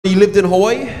You lived in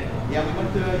Hawaii? Yeah, we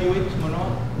went to UH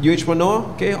Manoa. UH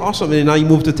Manoa? Okay, awesome. And now you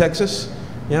moved to Texas?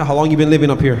 Yeah, how long you been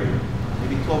living up here?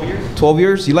 Maybe 12 years. 12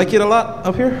 years? You like it a lot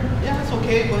up here? Yeah, it's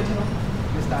okay, but you know,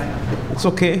 it's dying. It's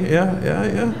okay,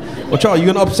 yeah. Watch out,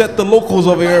 you're gonna upset the locals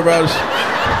over here, bro.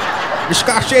 Your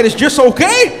Scotch shade is just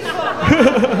okay?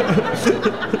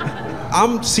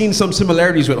 I'm seeing some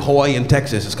similarities with Hawaii and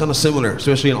Texas. It's kind of similar,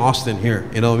 especially in Austin here.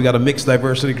 You know, we got a mixed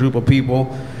diversity group of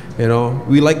people. You know,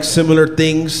 we like similar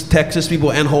things. Texas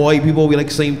people and Hawaii people, we like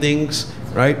the same things,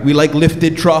 right? We like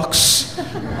lifted trucks,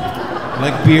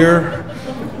 like beer.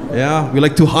 Yeah, we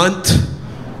like to hunt,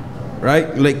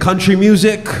 right? We like country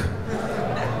music.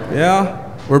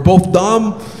 Yeah, we're both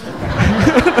dumb.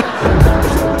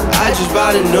 I just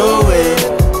bought a new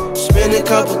whip, spend a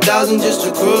couple thousand just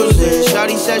to cruise it.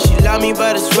 Shawty said she love me,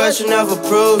 but I swear she'll never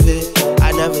prove it.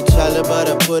 I never tell her, but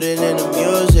I put it in the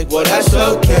music. Well, that's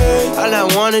okay. All I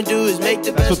wanna do is make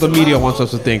the best. That's what the media wants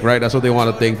us to think, right? That's what they want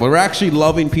to think. But we're actually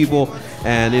loving people,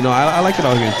 and you know, I like it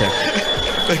out here in Texas.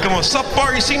 Hey, come on, sup,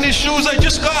 bar? You seen these shoes I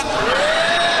just got?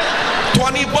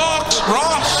 $20,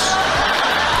 Ross.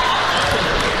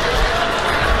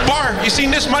 Bar, you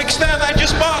seen this mic stand I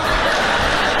just bought?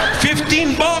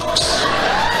 $15,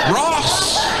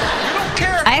 Ross. You don't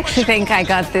care. I actually think I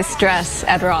got this dress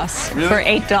at Ross for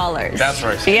 $8. That's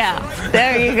right. Yeah,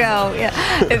 there you go. Yeah.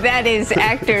 That is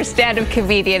actor, stand-up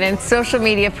comedian, and social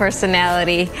media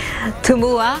personality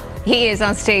Tumua. He is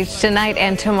on stage tonight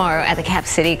and tomorrow at the Cap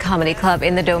City Comedy Club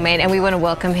in the Domain, and we want to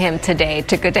welcome him today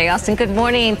to Good Day Austin. Good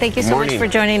morning. Thank you so much for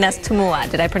joining us, Tumua.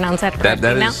 Did I pronounce that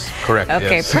correctly now? That is correct,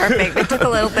 Okay, yes. perfect. It took a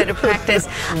little bit of practice.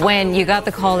 When you got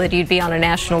the call that you'd be on a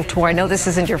national tour, I know this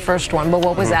isn't your first one, but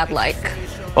what was that like?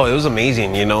 Oh, it was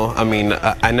amazing, you know. I mean,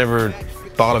 I never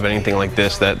thought of anything like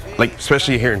this, that, like,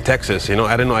 especially here in Texas, you know.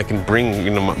 I didn't know I can bring, you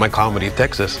know, my comedy to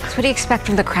Texas. So what do you expect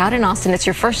from the crowd in Austin? It's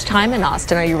your first time in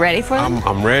Austin. Are you ready for them?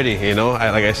 I'm ready, you know.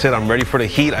 Like I said, I'm ready for the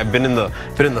heat. I've been in the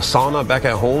sauna back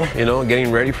at home, you know,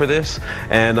 getting ready for this,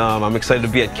 and I'm excited to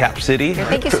be at Cap City.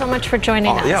 Thank you so much for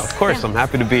joining us. Yeah, of course. Yeah. I'm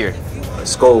happy to be here.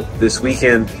 Let's go this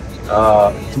weekend.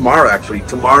 Tomorrow, actually.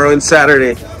 Tomorrow and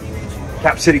Saturday.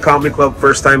 Cap City Comedy Club,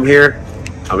 first time here.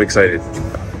 I'm excited.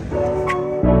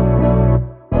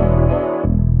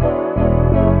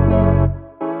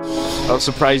 I was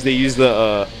surprised they used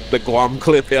the Guam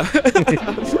clip, yeah.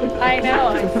 I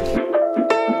know.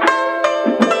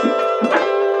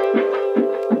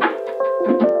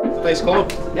 Nice call.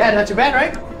 Yeah, not too bad,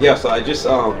 right? Yeah, so I just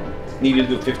needed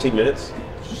to do 15 minutes.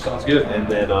 Sounds good. And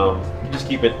then just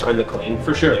keep it kind of clean.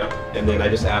 For sure. Yeah. And then I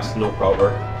just asked no crowd.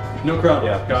 No crowd.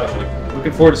 Yeah. Gotcha.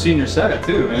 Looking forward to seeing your set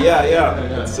too, man. Yeah.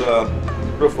 It's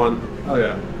real fun. Oh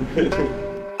yeah.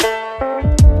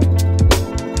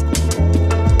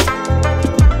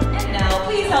 And now,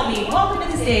 please help me welcome to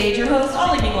the stage your host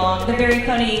all evening long, the very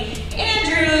funny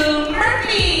Andrew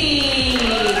Murphy.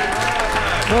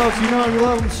 Well, if you know you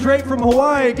love them straight from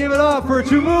Hawaii, give it up for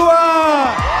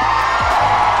Tumua!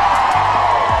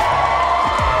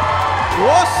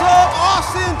 What's up,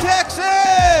 Austin, Texas?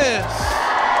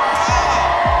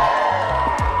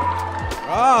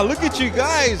 Look at you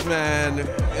guys, man.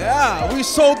 Yeah, we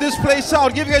sold this place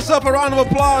out. Give you guys up a round of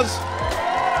applause.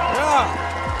 Yeah.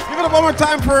 Give it up one more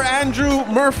time for Andrew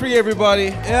Murphy, everybody.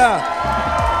 Yeah.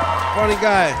 Funny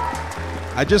guy.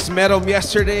 I just met him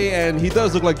yesterday, and he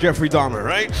does look like Jeffrey Dahmer,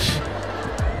 right?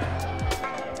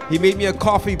 He made me a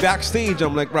coffee backstage.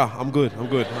 I'm like, bro, I'm good.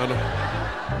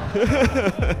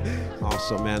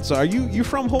 Awesome, man. So are you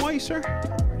from Hawaii, sir?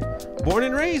 Born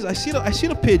and raised? I see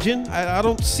the pigeon. I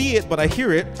don't see it, but I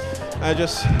hear it.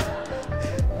 TSA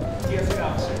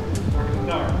officer.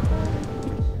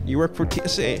 You work for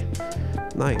TSA.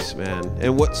 Nice, man.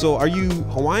 And so are you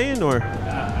Hawaiian or?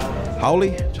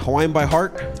 Haole? Hawaiian by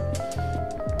heart?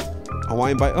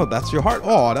 Hawaiian by, oh, that's your heart.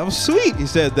 Oh, that was sweet. He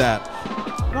said that.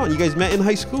 Oh, you guys met in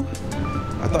high school?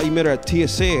 I thought you met her at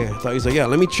TSA. I thought he was like, yeah,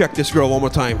 let me check this girl one more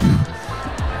time.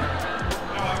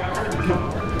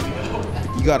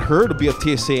 You got her to be a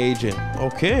TSA agent.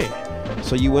 Okay.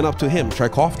 So you went up to him. Try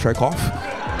cough.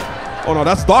 Oh no,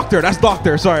 that's doctor.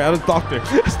 Sorry, that's doctor.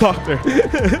 That's doctor.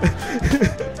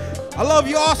 I love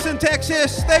you, Austin,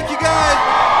 Texas. Thank you, guys.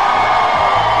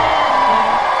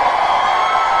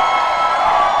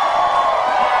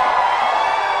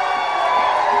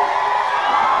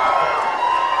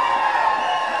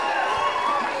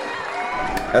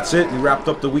 That's it. We wrapped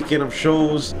up the weekend of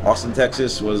shows. Austin,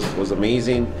 Texas was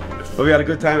amazing. But we had a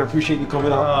good time. I appreciate you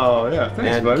coming out. Oh yeah,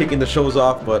 thanks, and buddy. kicking the shows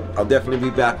off. But I'll definitely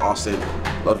be back, Austin.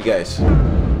 Love you guys.